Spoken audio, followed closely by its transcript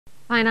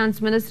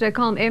Finance Minister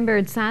Colm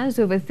Imbert says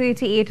over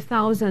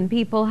 38,000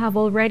 people have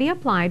already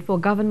applied for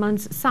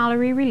government's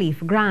salary relief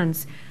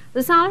grants.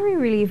 The salary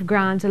relief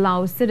grant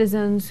allows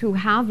citizens who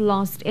have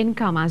lost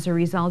income as a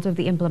result of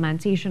the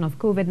implementation of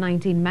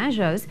COVID-19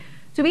 measures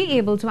to be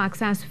able to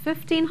access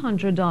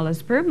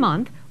 $1,500 per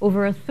month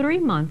over a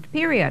 3-month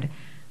period.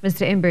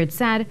 Mr. Imbert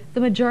said the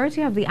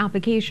majority of the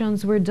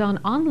applications were done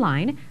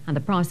online and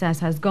the process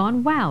has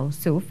gone well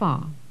so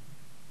far.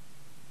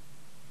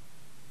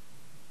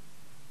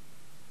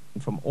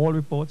 From all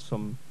reports,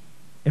 from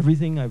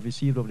everything I've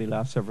received over the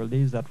last several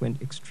days, that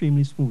went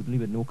extremely smoothly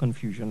with no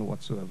confusion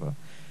whatsoever.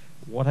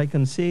 What I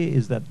can say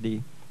is that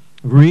the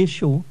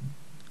ratio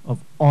of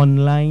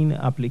online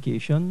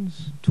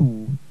applications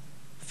to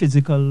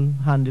physical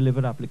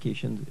hand-delivered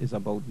applications is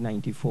about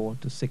 94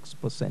 to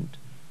 6%.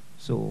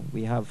 So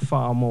we have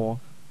far more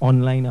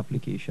online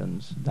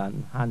applications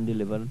than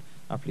hand-delivered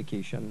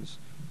applications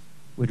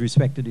with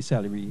respect to the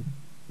salary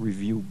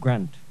review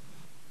grant.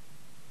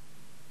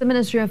 The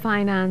Ministry of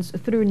Finance,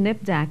 through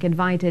NIPDEC,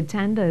 invited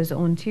tenders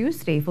on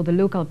Tuesday for the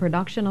local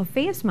production of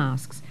face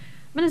masks.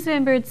 Minister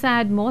Imbert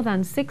said more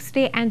than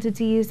 60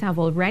 entities have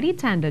already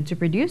tendered to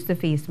produce the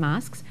face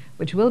masks,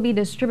 which will be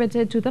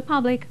distributed to the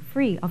public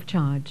free of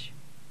charge.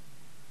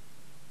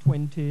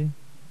 20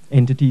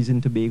 entities in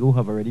Tobago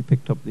have already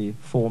picked up the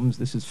forms.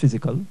 This is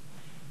physical.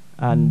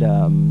 And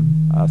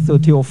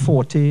 30 or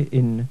 40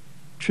 in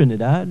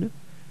Trinidad,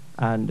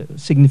 and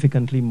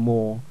significantly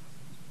more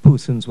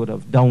persons would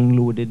have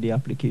downloaded the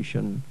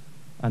application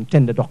and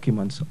tender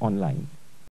documents online.